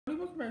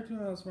back to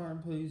another Smart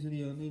and Plays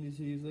video. Native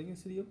City's Lego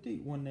City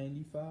Update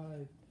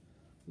 195.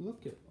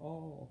 Look at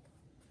all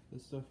the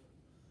stuff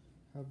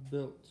I've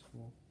built.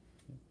 Well,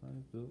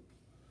 I've built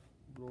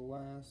the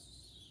last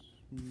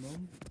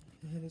month.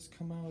 It has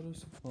come out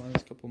of the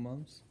last couple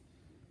months.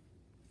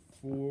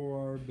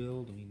 4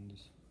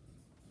 buildings.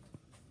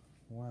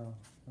 Wow.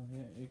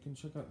 Okay, you can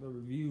check out the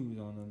reviews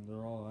on them.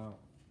 They're all out.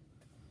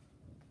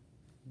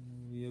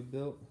 We have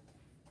built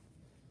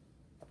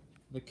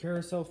the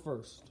carousel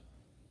first.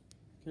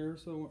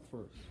 Carousel went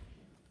first.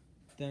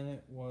 Then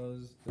it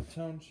was the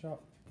town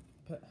shop,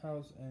 pet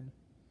house, and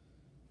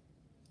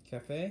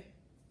cafe.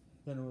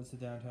 Then it was the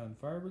downtown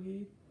fire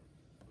brigade.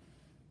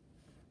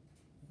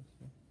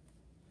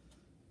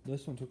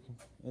 This one took,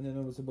 and then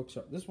it was the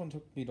bookshop. This one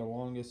took me the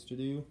longest to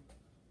do.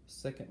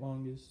 Second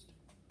longest.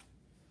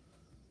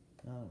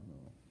 I don't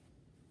know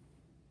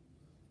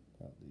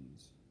about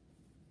these.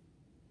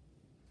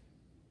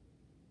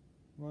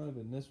 Might have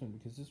been this one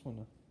because this one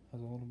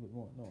has a little bit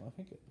more. No, I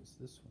think it was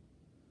this one.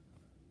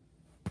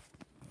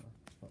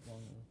 It's not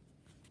long enough.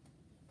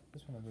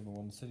 This one I did in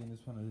one sitting.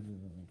 This one I did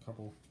in a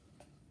couple.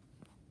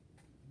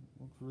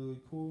 Looks really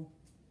cool.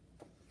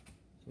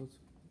 So let's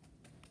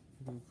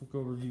do a quick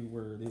overview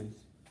where it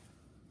is.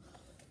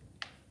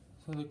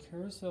 So the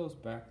carousel's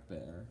back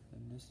there,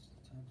 and this is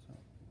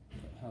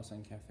the house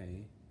and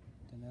cafe.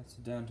 Then that's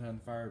the downtown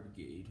fire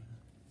brigade.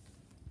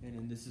 And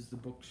then this is the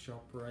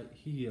bookshop right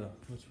here,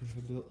 which we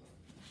have built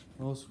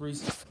most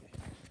recently.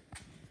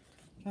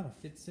 Kind of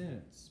fits in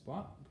its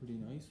spot pretty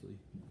nicely.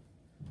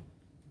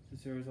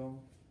 This area is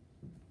all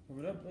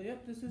covered up. But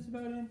yep, this is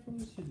about it for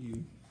this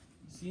video.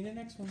 See you in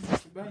the next one.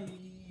 Bye.